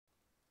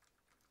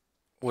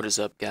What is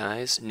up,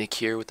 guys? Nick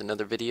here with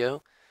another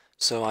video.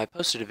 So I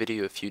posted a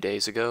video a few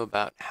days ago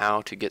about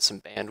how to get some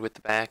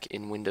bandwidth back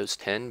in Windows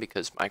 10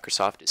 because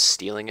Microsoft is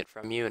stealing it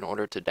from you in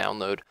order to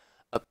download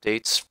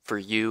updates for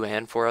you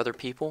and for other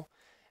people.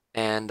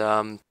 And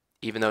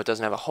even though it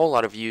doesn't have a whole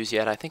lot of views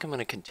yet, I think I'm going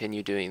to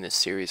continue doing this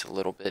series a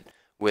little bit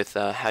with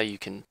how you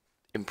can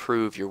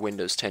improve your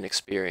Windows 10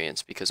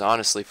 experience, because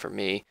honestly for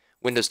me,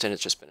 Windows 10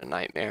 has just been a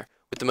nightmare.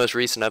 With the most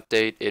recent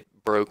update, it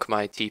broke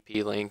my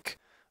TP-Link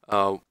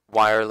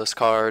wireless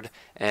card,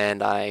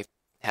 and I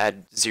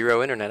had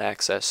zero internet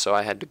access, so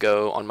I had to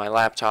go on my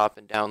laptop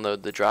and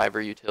download the driver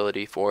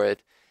utility for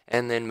it,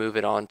 and then move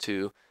it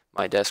onto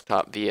my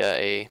desktop via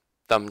a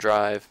thumb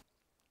drive,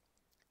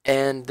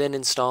 and then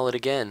install it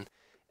again.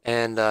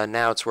 And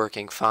now it's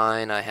working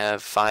fine. I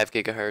have 5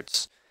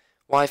 gigahertz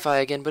Wi-Fi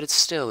again, but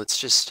it's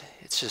just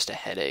a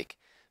headache.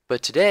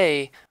 But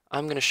today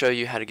I'm going to show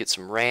you how to get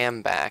some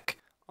RAM back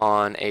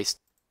on a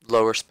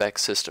lower spec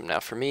system. Now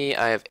for me,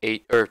 I have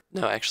I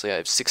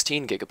have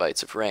 16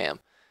 gigabytes of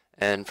RAM,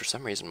 and for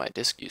some reason my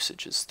disk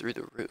usage is through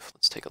the roof.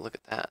 Let's take a look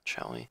at that,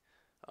 shall we?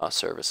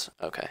 Service.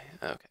 Okay,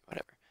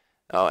 whatever.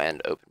 Oh, and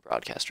open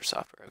broadcaster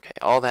software. Okay,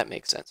 all that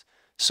makes sense.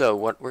 So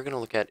what we're going to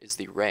look at is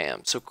the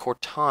RAM. So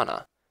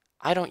Cortana.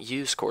 I don't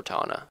use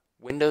Cortana.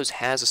 Windows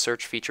has a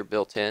search feature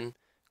built in.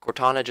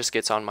 Cortana just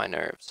gets on my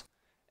nerves.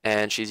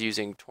 And she's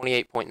using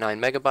 28.9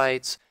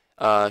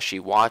 megabytes. She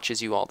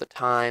watches you all the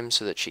time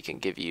so that she can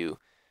give you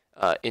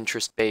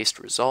interest-based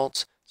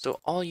results. So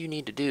all you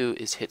need to do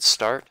is hit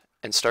start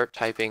and start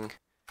typing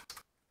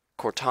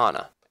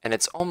Cortana. And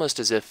it's almost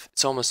as if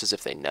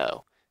they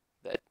know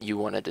that you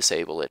want to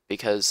disable it,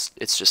 because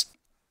it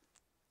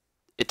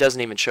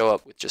doesn't even show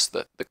up with just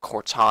the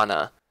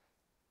Cortana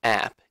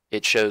app.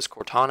 It shows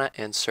Cortana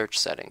and search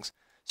settings.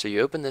 So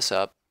you open this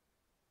up,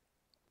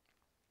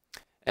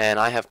 and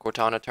I have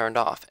Cortana turned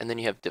off. And then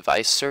you have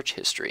device search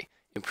history.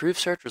 Improve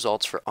search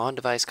results for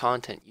on-device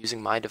content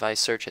using my device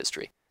search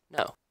history.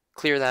 No,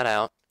 clear that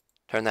out,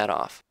 turn that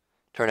off.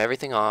 Turn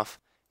everything off,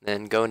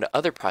 then go into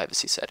other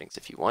privacy settings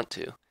if you want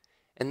to.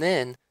 And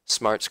then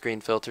smart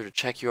screen filter to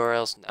check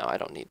URLs. No, I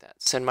don't need that.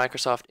 Send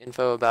Microsoft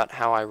info about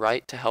how I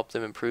write to help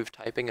them improve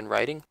typing and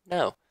writing.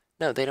 No,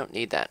 they don't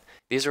need that.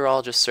 These are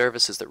all just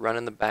services that run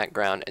in the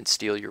background and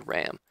steal your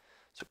RAM.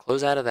 So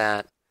close out of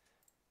that.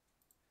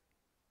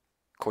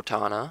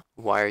 Cortana,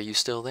 why are you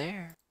still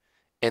there?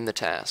 End the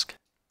task.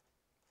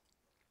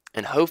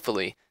 And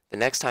hopefully, the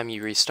next time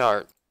you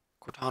restart,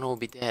 Cortana will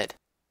be dead.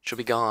 She'll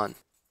be gone.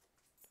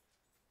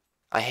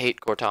 I hate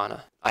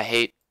Cortana. I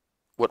hate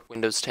what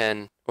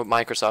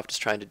Microsoft is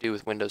trying to do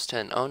with Windows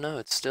 10. Oh no,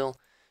 it's still,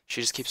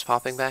 she just keeps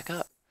popping back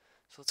up.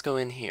 So let's go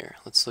in here.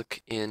 Let's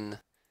look in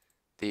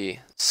the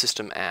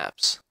system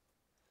apps.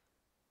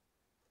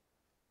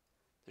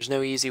 There's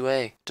no easy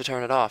way to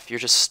turn it off. You're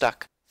just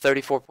stuck.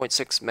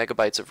 34.6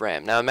 megabytes of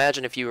RAM. Now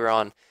imagine if you were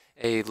on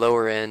a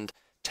lower end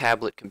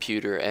tablet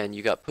computer and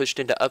you got pushed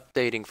into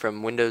updating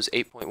from Windows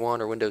 8.1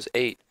 or Windows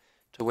 8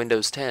 to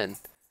Windows 10.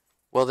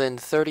 Well then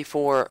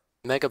 35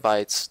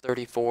 megabytes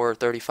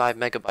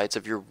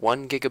of your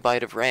 1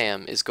 gigabyte of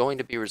RAM is going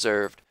to be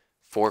reserved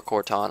for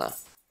Cortana.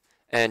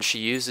 And she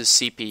uses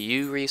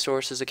CPU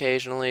resources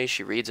occasionally.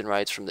 She reads and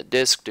writes from the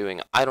disk doing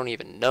I don't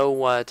even know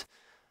what.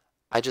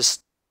 I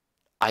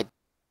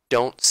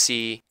don't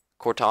see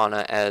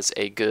Cortana as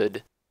a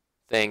good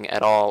thing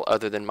at all,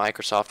 other than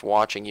Microsoft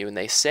watching you. And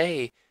they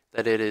say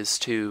that it is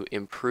to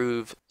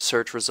improve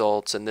search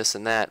results and this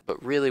and that,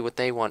 but really what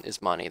they want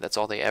is money. That's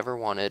all they ever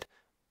wanted.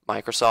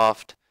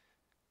 Microsoft,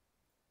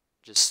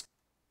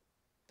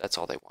 that's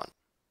all they want.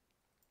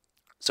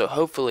 So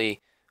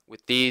hopefully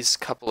with these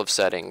couple of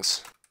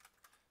settings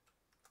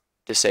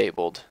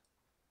disabled,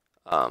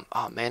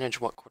 manage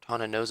what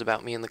Cortana knows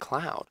about me in the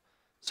cloud.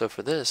 So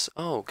for this,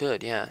 oh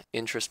good, yeah,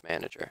 interest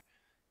manager.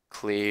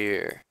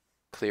 Clear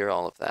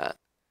all of that.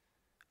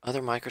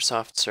 Other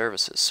Microsoft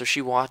services. So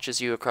she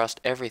watches you across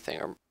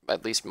everything, or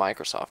at least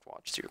Microsoft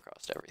watches you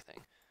across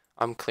everything.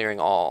 I'm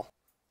clearing all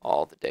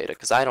the data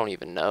because I don't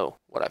even know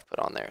what I've put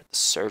on there. The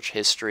search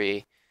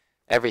history,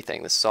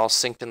 everything. This is all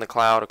synced in the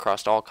cloud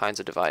across all kinds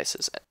of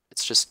devices.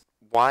 It's just,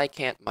 why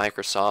can't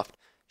Microsoft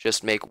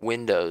just make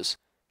Windows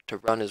to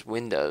run as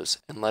Windows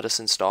and let us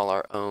install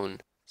our own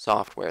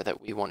software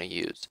that we want to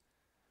use?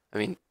 I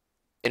mean,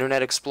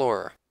 Internet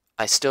Explorer.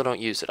 I still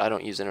don't use it. I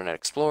don't use Internet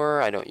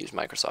Explorer. I don't use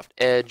Microsoft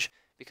Edge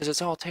because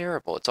it's all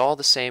terrible. It's all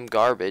the same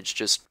garbage,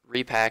 just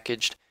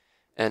repackaged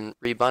and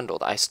rebundled.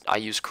 I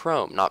use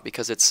Chrome, not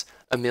because it's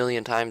a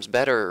million times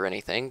better or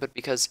anything, but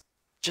because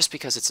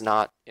it's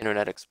not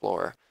Internet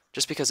Explorer,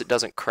 just because it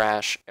doesn't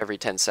crash every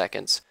 10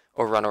 seconds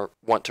or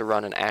want to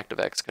run an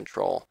ActiveX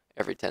control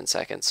every 10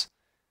 seconds.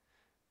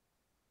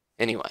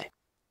 Anyway,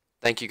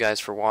 thank you guys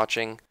for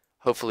watching.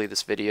 Hopefully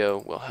this video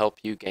will help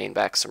you gain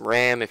back some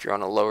RAM if you're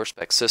on a lower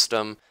spec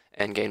system,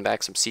 and gain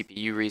back some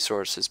CPU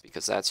resources,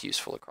 because that's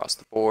useful across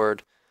the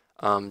board.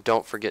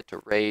 Don't forget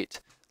to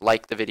rate,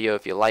 like the video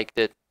if you liked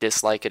it,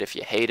 dislike it if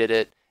you hated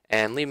it,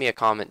 and leave me a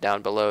comment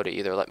down below to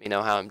either let me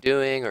know how I'm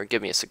doing, or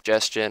give me a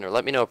suggestion, or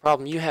let me know a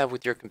problem you have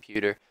with your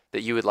computer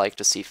that you would like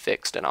to see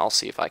fixed, and I'll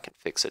see if I can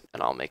fix it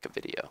and I'll make a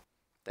video.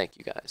 Thank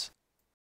you guys.